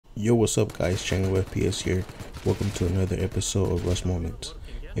Yo, what's up guys, ChangoFPS here. Welcome to another episode of Rush Moments.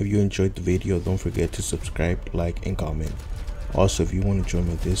 If you enjoyed the video, don't forget to subscribe, like, and comment. Also, if you want to join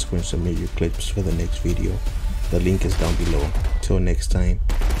my Discord and submit your clips for the next video, the link is down below. Till next time,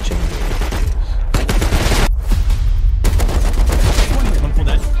 ChangoFPS. One full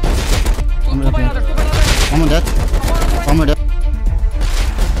dead. One more dead. One more dead.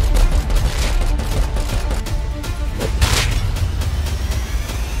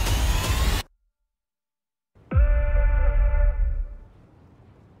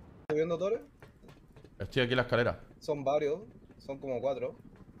 ¿Subiendo Torres? Estoy aquí en la escalera. Son varios, son como 4.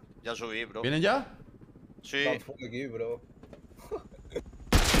 Ya subí, bro. ¿Vienen ya? Sí. Están full aquí, bro.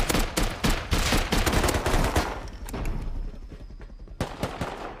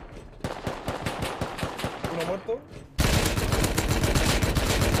 Uno muerto.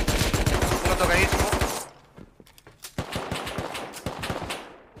 Uno tocadísimo.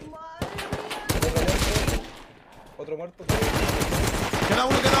 Otro muerto. Queda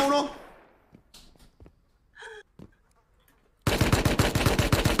uno, queda uno.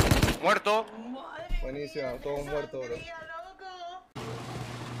 Muerto. Buenísima, todos muertos, bro.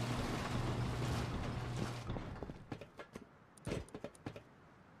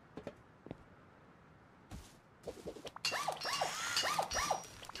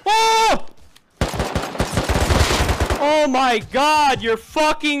 Oh! Oh my god, you're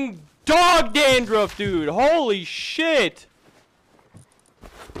fucking dog dandruff, dude. Holy shit.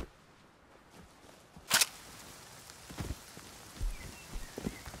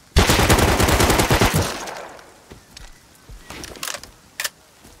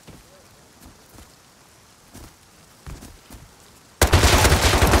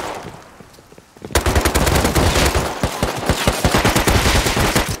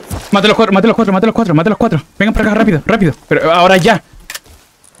 Mate los cuatro, mate los cuatro, mate los cuatro, mate los cuatro. Vengan para acá, rápido, rápido. Pero ahora ya.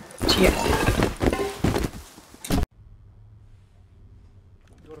 You're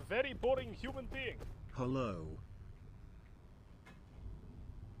a very boring human being. Hello.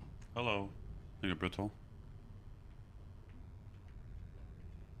 Hello, you're brutal.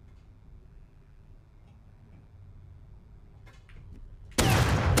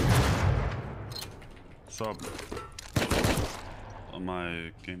 Sub. On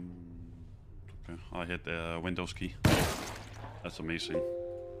my game. Okay, I hit the Windows key. That's amazing.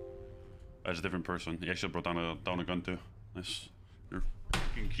 That's a different person. He actually brought down a gun too. Nice. Your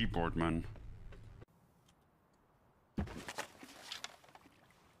fucking keyboard, man.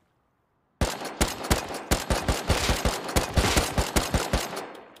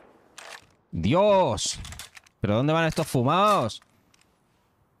 Dios, ¿pero dónde van estos fumados?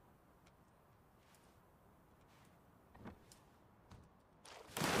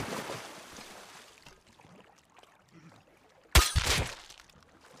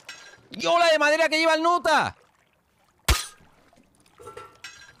 ¡Yo la de madera que lleva el Nuta!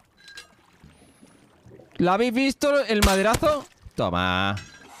 ¿La habéis visto el maderazo? Toma.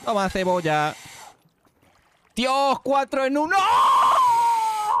 Toma, cebolla. Dios, 4 en 1.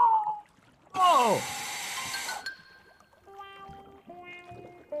 ¡Oh!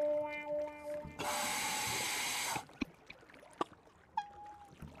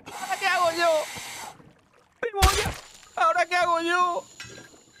 ¿Ahora qué hago yo? ¡Cebolla! ¿Ahora qué hago yo?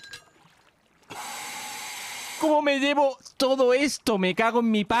 ¿Cómo me llevo todo esto? Me cago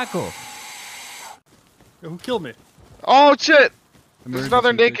en mi Paco. Who killed me? Oh shit! There's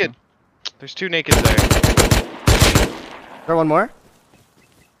another naked. There's two naked there. Is there one more?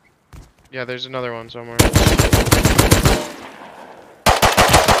 Yeah, there's another one somewhere.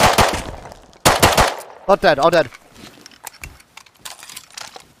 All dead, all dead.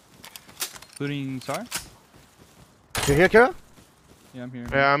 Including Sar? You here, Kira? Yeah, I'm here.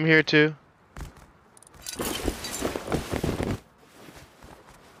 Yeah, I'm here too.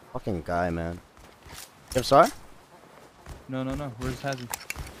 Fucking guy, man. You have Sar? No. Where's Hazzy?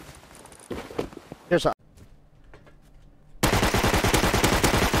 Here's Sar.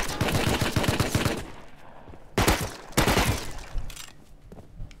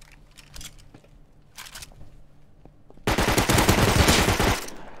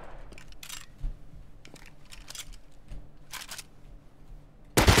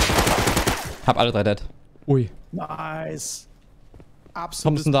 Hab alle 3 dead. Ui. Nice. Absolut.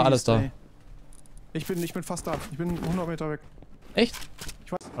 Kommst denn da alles da? Ich bin fast da. Ich bin 100 Meter weg. Echt?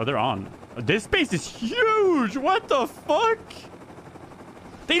 Oh, they're on. This space is huge! What the fuck?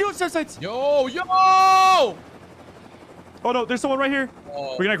 They don't start sights! Yo! Oh no, there's someone right here.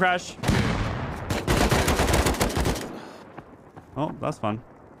 Oh. We're gonna crash. Oh, that's fun.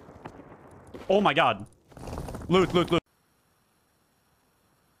 Oh my god. Loot, loot, loot.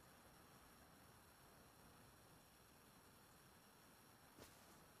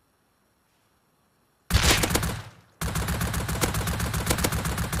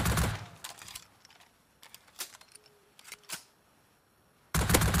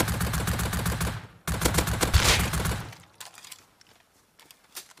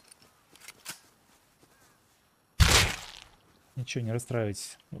 Ничего, не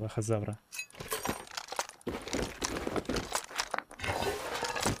расстраивайтесь, лохозавра.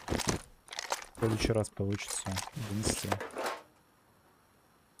 В следующий раз получится. Вынести.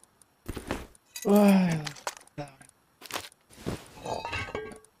 Ой,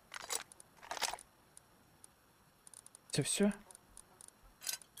 все.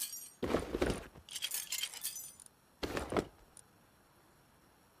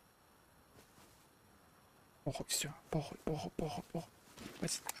 Похуй, все, похуй.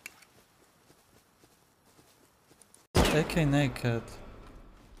 Хватит. AK naked.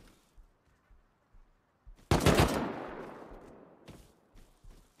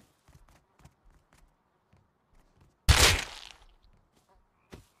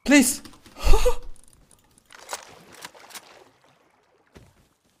 Please.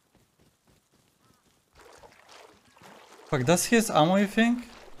 Fuck, does he has ammo, you think?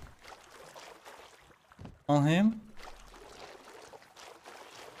 On him?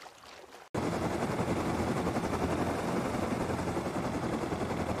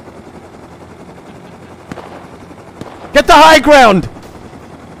 Get the high ground!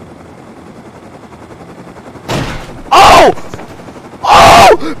 Oh!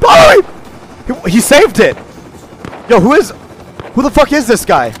 Oh! Bobby! He saved it! Yo, who the fuck is this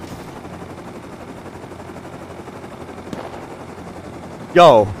guy?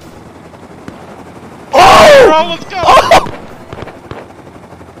 Yo. Oh! Bro, let's go! Oh!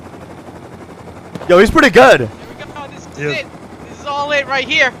 Yo, he's pretty good. Here we go. This is it. This is all it right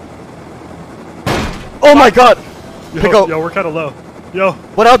here. Oh my god! Yo, we're kind of low. Yo.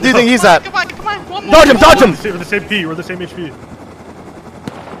 What else do you think he's at? Come on. One more. Dodge him! We're the same P. We're the same HP.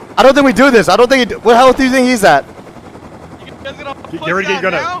 I don't think we do this. I don't think what health do you think he's at? You guys gonna push Get ready to get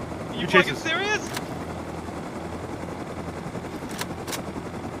your gun now? out. You You chase fucking us. serious?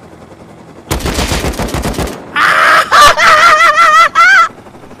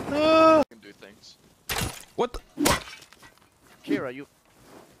 Do things. What the? Kira, you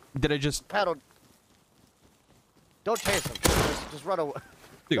Did I just... paddle. Don't chase him. Just run away.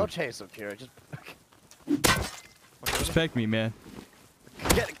 Dude. Don't chase him, Kira. Just Respect me, man.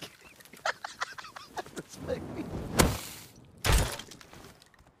 get. Respect me.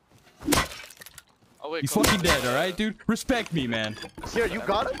 Oh wait. He's come on. fucking dead, alright, dude? Respect me, man. Kira, you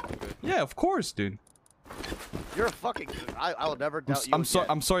got him. Yeah, of course, dude. You're a fucking. I will never doubt you.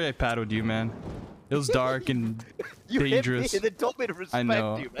 I'm sorry I paddled you, man. It was dark and You dangerous. hit me and then told me to respect I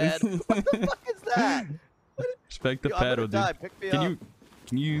know. you, man. What the fuck is that? Respect the Yo, I'm paddle, gonna die. dude. Pick me Can up.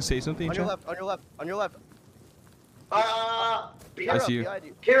 you say something, On your John? left. On your left. On your left. I see you. Behind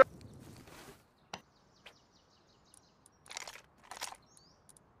you.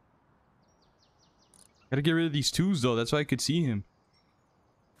 Gotta get rid of these twos, though. That's why I could see him.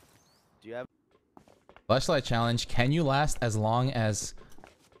 Do you have? Flashlight challenge. Can you last as long as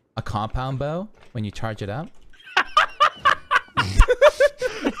a compound bow when you charge it up?